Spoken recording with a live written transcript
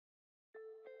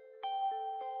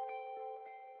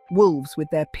Wolves, with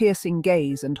their piercing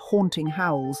gaze and haunting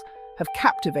howls, have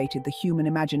captivated the human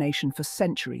imagination for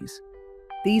centuries.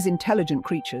 These intelligent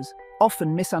creatures,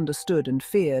 often misunderstood and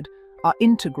feared, are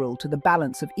integral to the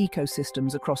balance of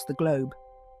ecosystems across the globe.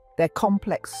 Their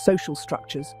complex social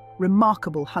structures,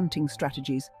 remarkable hunting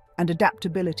strategies, and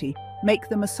adaptability make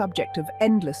them a subject of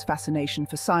endless fascination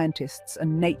for scientists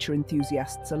and nature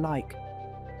enthusiasts alike.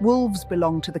 Wolves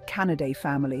belong to the Canidae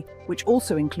family, which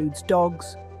also includes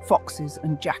dogs, foxes,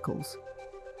 and jackals.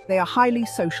 They are highly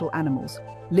social animals,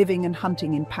 living and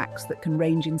hunting in packs that can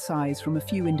range in size from a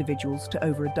few individuals to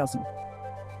over a dozen.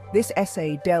 This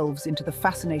essay delves into the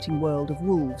fascinating world of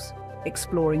wolves,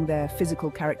 exploring their physical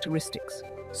characteristics,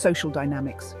 social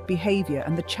dynamics, behavior,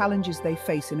 and the challenges they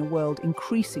face in a world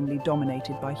increasingly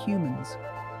dominated by humans.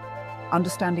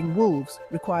 Understanding wolves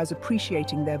requires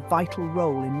appreciating their vital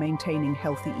role in maintaining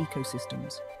healthy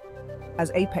ecosystems.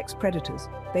 As apex predators,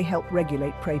 they help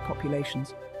regulate prey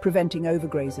populations, preventing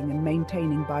overgrazing and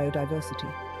maintaining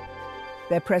biodiversity.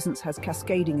 Their presence has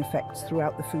cascading effects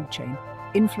throughout the food chain,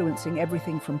 influencing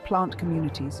everything from plant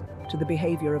communities to the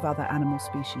behavior of other animal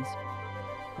species.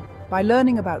 By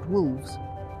learning about wolves,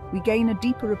 we gain a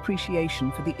deeper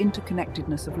appreciation for the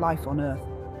interconnectedness of life on Earth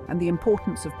and the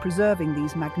importance of preserving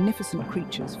these magnificent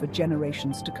creatures for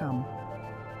generations to come.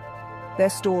 Their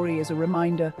story is a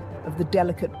reminder of the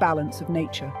delicate balance of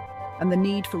nature and the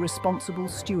need for responsible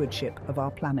stewardship of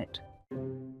our planet.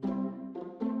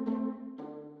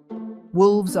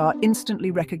 Wolves are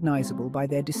instantly recognizable by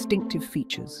their distinctive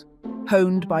features,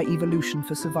 honed by evolution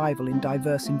for survival in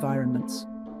diverse environments.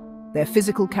 Their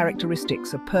physical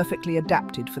characteristics are perfectly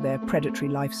adapted for their predatory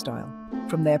lifestyle,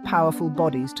 from their powerful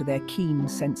bodies to their keen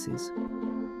senses.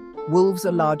 Wolves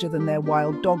are larger than their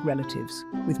wild dog relatives,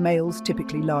 with males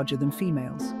typically larger than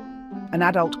females. An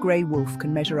adult grey wolf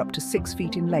can measure up to 6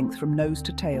 feet in length from nose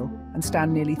to tail and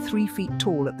stand nearly 3 feet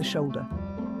tall at the shoulder.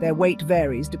 Their weight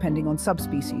varies depending on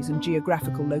subspecies and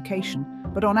geographical location,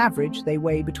 but on average they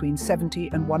weigh between 70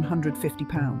 and 150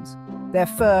 pounds. Their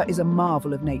fur is a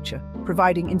marvel of nature,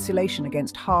 providing insulation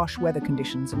against harsh weather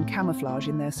conditions and camouflage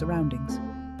in their surroundings.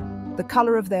 The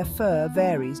colour of their fur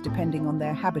varies depending on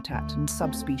their habitat and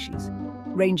subspecies,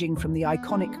 ranging from the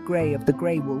iconic grey of the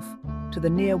grey wolf to the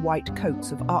near-white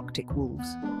coats of Arctic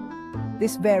wolves.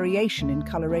 This variation in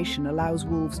coloration allows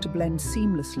wolves to blend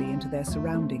seamlessly into their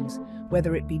surroundings,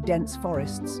 whether it be dense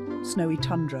forests, snowy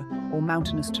tundra, or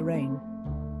mountainous terrain.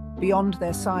 Beyond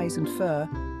their size and fur,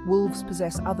 wolves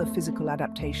possess other physical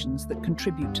adaptations that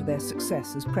contribute to their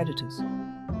success as predators.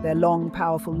 Their long,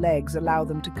 powerful legs allow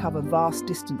them to cover vast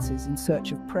distances in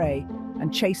search of prey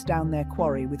and chase down their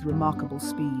quarry with remarkable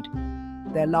speed.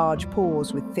 Their large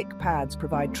paws with thick pads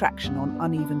provide traction on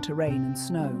uneven terrain and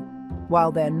snow,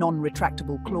 while their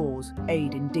non-retractable claws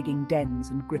aid in digging dens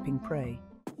and gripping prey.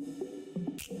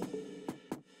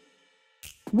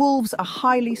 Wolves are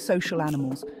highly social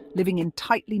animals, living in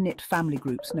tightly knit family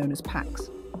groups known as packs.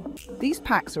 These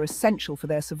packs are essential for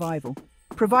their survival,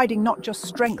 providing not just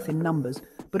strength in numbers,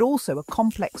 but also a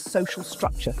complex social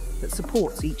structure that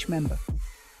supports each member.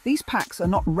 These packs are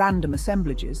not random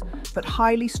assemblages, but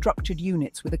highly structured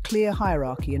units with a clear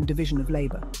hierarchy and division of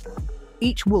labor.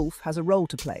 Each wolf has a role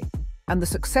to play, and the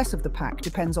success of the pack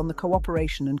depends on the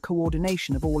cooperation and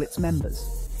coordination of all its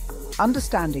members.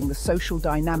 Understanding the social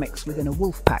dynamics within a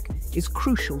wolf pack is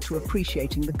crucial to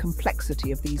appreciating the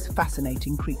complexity of these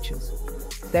fascinating creatures.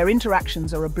 Their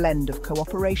interactions are a blend of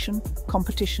cooperation,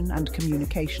 competition, and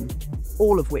communication,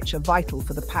 all of which are vital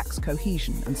for the pack's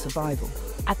cohesion and survival.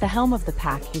 At the helm of the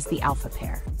pack is the alpha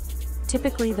pair,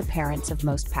 typically the parents of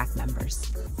most pack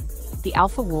members. The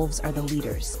alpha wolves are the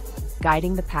leaders,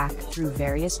 guiding the pack through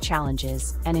various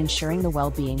challenges and ensuring the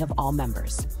well-being of all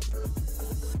members.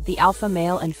 The alpha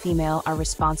male and female are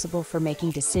responsible for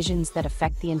making decisions that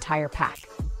affect the entire pack,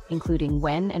 including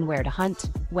when and where to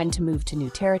hunt, when to move to new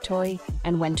territory,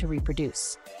 and when to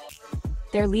reproduce.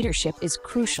 Their leadership is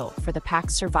crucial for the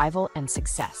pack's survival and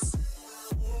success.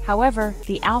 However,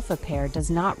 the alpha pair does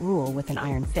not rule with an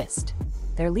iron fist.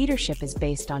 Their leadership is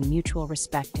based on mutual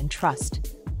respect and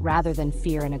trust, rather than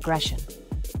fear and aggression.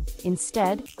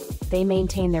 Instead, they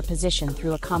maintain their position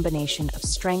through a combination of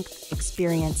strength,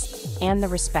 experience, and the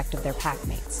respect of their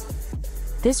packmates.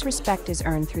 This respect is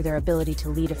earned through their ability to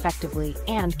lead effectively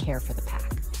and care for the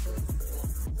pack.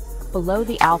 Below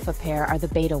the alpha pair are the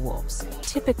beta wolves,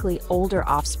 typically older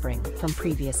offspring from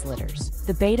previous litters.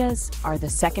 The betas are the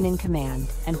second in command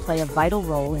and play a vital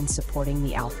role in supporting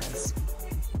the alphas.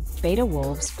 Beta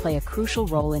wolves play a crucial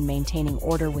role in maintaining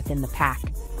order within the pack,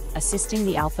 assisting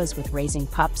the alphas with raising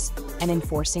pups and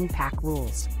enforcing pack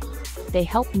rules. They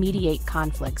help mediate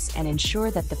conflicts and ensure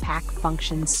that the pack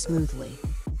functions smoothly.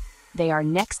 They are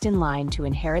next in line to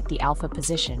inherit the alpha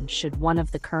position should one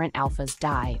of the current alphas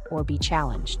die or be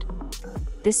challenged.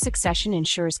 This succession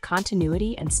ensures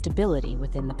continuity and stability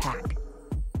within the pack.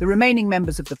 The remaining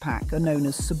members of the pack are known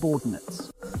as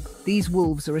subordinates. These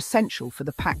wolves are essential for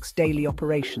the pack's daily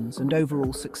operations and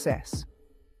overall success.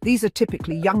 These are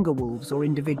typically younger wolves or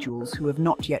individuals who have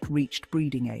not yet reached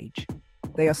breeding age.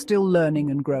 They are still learning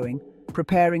and growing,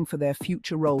 preparing for their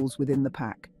future roles within the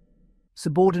pack.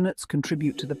 Subordinates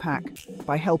contribute to the pack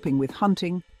by helping with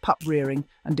hunting, pup rearing,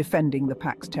 and defending the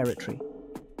pack's territory.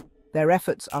 Their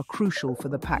efforts are crucial for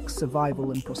the pack's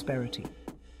survival and prosperity.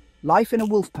 Life in a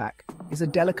wolf pack is a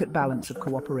delicate balance of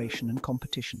cooperation and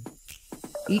competition.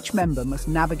 Each member must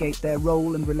navigate their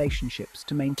role and relationships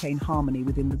to maintain harmony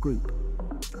within the group.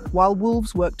 While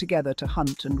wolves work together to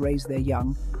hunt and raise their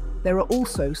young, there are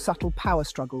also subtle power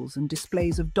struggles and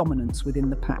displays of dominance within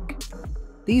the pack.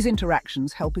 These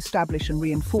interactions help establish and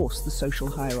reinforce the social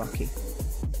hierarchy.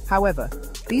 However,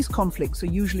 these conflicts are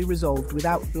usually resolved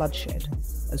without bloodshed,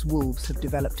 as wolves have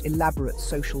developed elaborate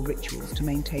social rituals to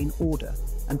maintain order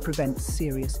and prevent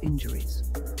serious injuries.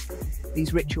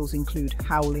 These rituals include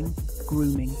howling,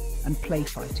 grooming, and play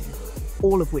fighting,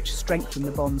 all of which strengthen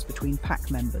the bonds between pack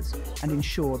members and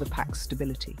ensure the pack's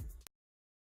stability.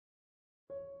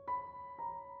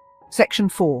 Section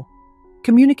 4.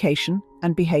 Communication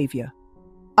and behavior.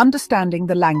 Understanding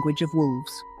the language of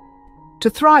wolves. To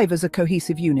thrive as a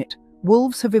cohesive unit,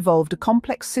 wolves have evolved a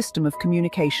complex system of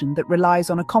communication that relies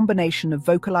on a combination of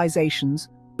vocalizations,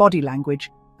 body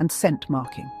language, and scent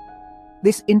marking.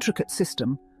 This intricate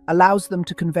system allows them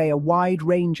to convey a wide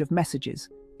range of messages,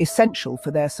 essential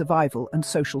for their survival and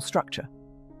social structure.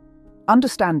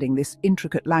 Understanding this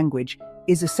intricate language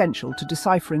is essential to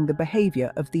deciphering the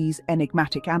behavior of these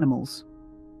enigmatic animals.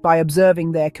 By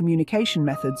observing their communication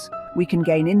methods, we can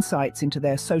gain insights into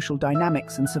their social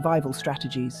dynamics and survival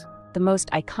strategies. The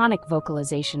most iconic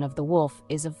vocalization of the wolf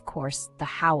is, of course, the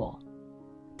howl.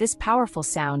 This powerful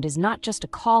sound is not just a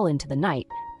call into the night,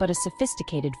 but a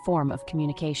sophisticated form of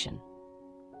communication.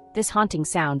 This haunting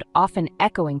sound, often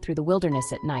echoing through the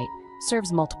wilderness at night,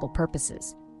 serves multiple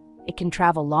purposes. It can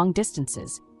travel long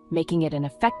distances, making it an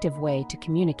effective way to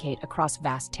communicate across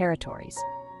vast territories.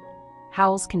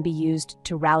 Howls can be used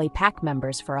to rally pack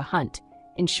members for a hunt,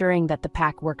 ensuring that the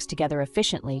pack works together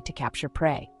efficiently to capture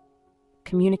prey.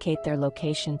 Communicate their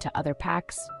location to other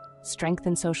packs,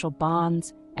 strengthen social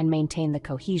bonds, and maintain the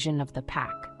cohesion of the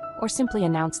pack, or simply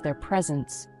announce their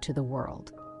presence to the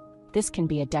world. This can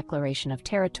be a declaration of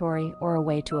territory or a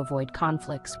way to avoid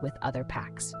conflicts with other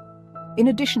packs. In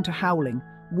addition to howling,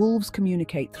 wolves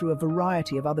communicate through a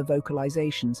variety of other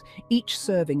vocalizations, each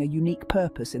serving a unique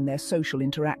purpose in their social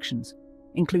interactions,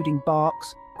 including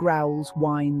barks, growls,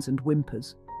 whines, and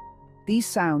whimpers. These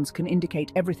sounds can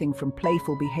indicate everything from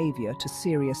playful behavior to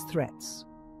serious threats.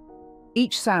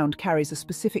 Each sound carries a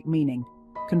specific meaning,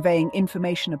 conveying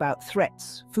information about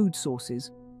threats, food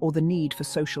sources, or the need for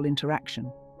social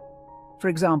interaction. For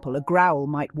example, a growl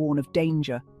might warn of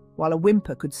danger, while a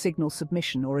whimper could signal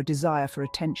submission or a desire for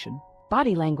attention.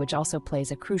 Body language also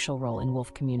plays a crucial role in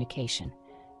wolf communication.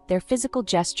 Their physical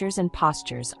gestures and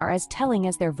postures are as telling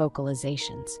as their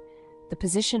vocalizations. The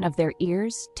position of their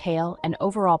ears, tail, and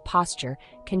overall posture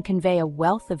can convey a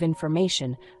wealth of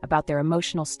information about their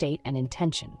emotional state and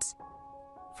intentions.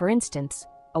 For instance,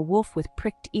 a wolf with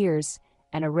pricked ears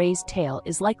and a raised tail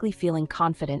is likely feeling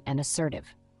confident and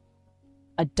assertive.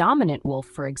 A dominant wolf,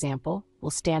 for example,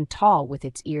 will stand tall with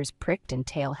its ears pricked and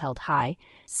tail held high,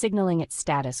 signaling its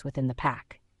status within the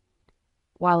pack.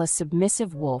 While a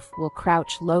submissive wolf will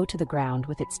crouch low to the ground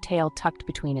with its tail tucked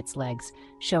between its legs,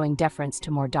 showing deference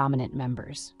to more dominant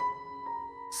members.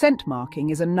 Scent marking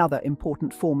is another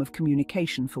important form of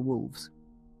communication for wolves.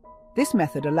 This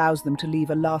method allows them to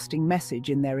leave a lasting message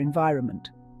in their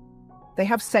environment. They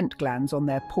have scent glands on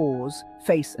their paws,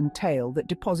 face, and tail that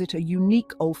deposit a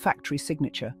unique olfactory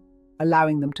signature,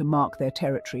 allowing them to mark their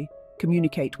territory,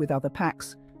 communicate with other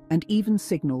packs, and even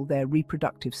signal their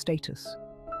reproductive status.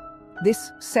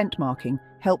 This scent marking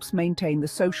helps maintain the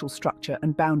social structure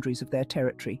and boundaries of their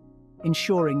territory,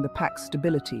 ensuring the pack's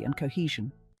stability and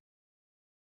cohesion.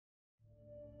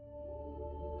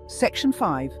 Section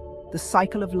 5. The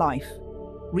cycle of life,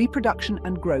 reproduction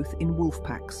and growth in wolf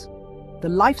packs. The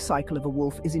life cycle of a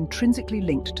wolf is intrinsically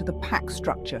linked to the pack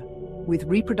structure, with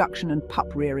reproduction and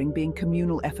pup rearing being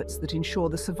communal efforts that ensure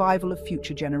the survival of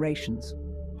future generations.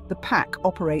 The pack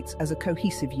operates as a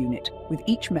cohesive unit, with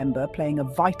each member playing a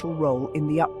vital role in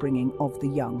the upbringing of the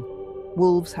young.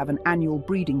 Wolves have an annual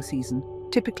breeding season,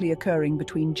 typically occurring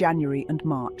between January and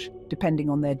March, depending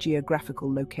on their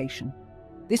geographical location.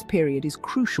 This period is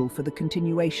crucial for the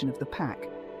continuation of the pack,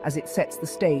 as it sets the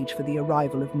stage for the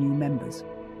arrival of new members.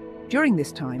 During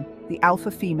this time, the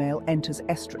alpha female enters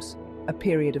estrus, a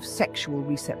period of sexual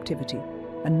receptivity,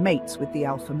 and mates with the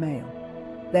alpha male.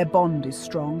 Their bond is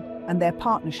strong, and their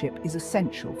partnership is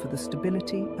essential for the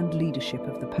stability and leadership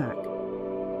of the pack.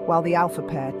 While the alpha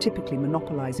pair typically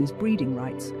monopolizes breeding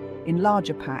rights, in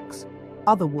larger packs,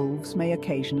 other wolves may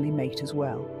occasionally mate as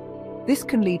well. This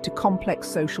can lead to complex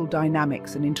social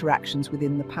dynamics and interactions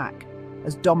within the pack,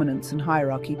 as dominance and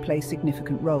hierarchy play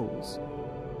significant roles.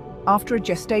 After a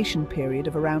gestation period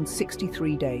of around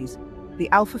 63 days, the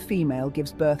alpha female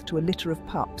gives birth to a litter of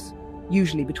pups,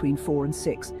 usually between 4 and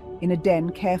 6, in a den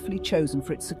carefully chosen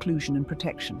for its seclusion and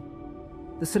protection.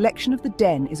 The selection of the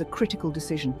den is a critical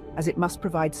decision, as it must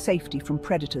provide safety from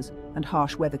predators and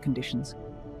harsh weather conditions.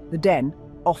 The den,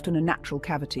 often a natural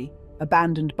cavity,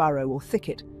 abandoned burrow or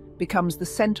thicket, becomes the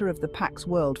center of the pack's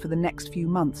world for the next few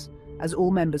months, as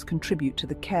all members contribute to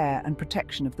the care and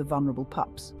protection of the vulnerable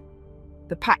pups.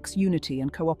 The pack's unity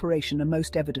and cooperation are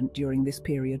most evident during this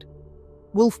period.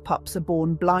 Wolf pups are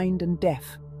born blind and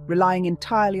deaf, relying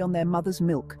entirely on their mother's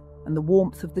milk and the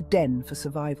warmth of the den for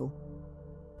survival.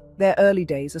 Their early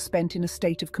days are spent in a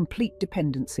state of complete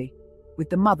dependency, with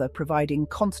the mother providing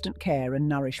constant care and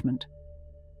nourishment.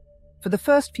 For the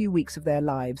first few weeks of their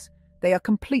lives, they are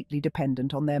completely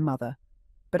dependent on their mother,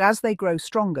 but as they grow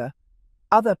stronger,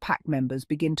 other pack members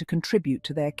begin to contribute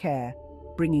to their care,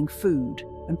 bringing food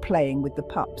and playing with the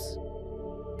pups.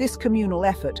 This communal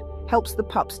effort helps the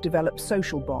pups develop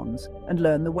social bonds and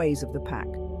learn the ways of the pack.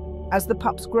 As the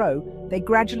pups grow, they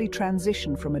gradually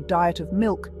transition from a diet of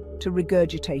milk to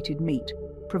regurgitated meat,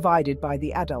 provided by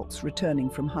the adults returning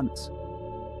from hunts.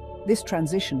 This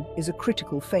transition is a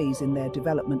critical phase in their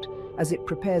development, as it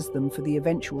prepares them for the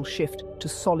eventual shift to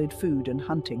solid food and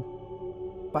hunting.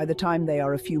 By the time they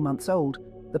are a few months old,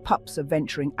 the pups are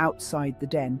venturing outside the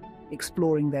den,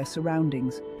 exploring their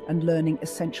surroundings and learning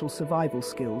essential survival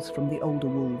skills from the older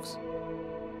wolves.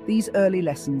 These early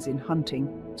lessons in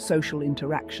hunting, social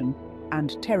interaction,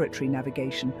 and territory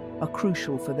navigation are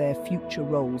crucial for their future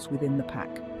roles within the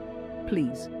pack.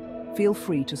 Please, feel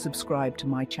free to subscribe to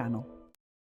my channel.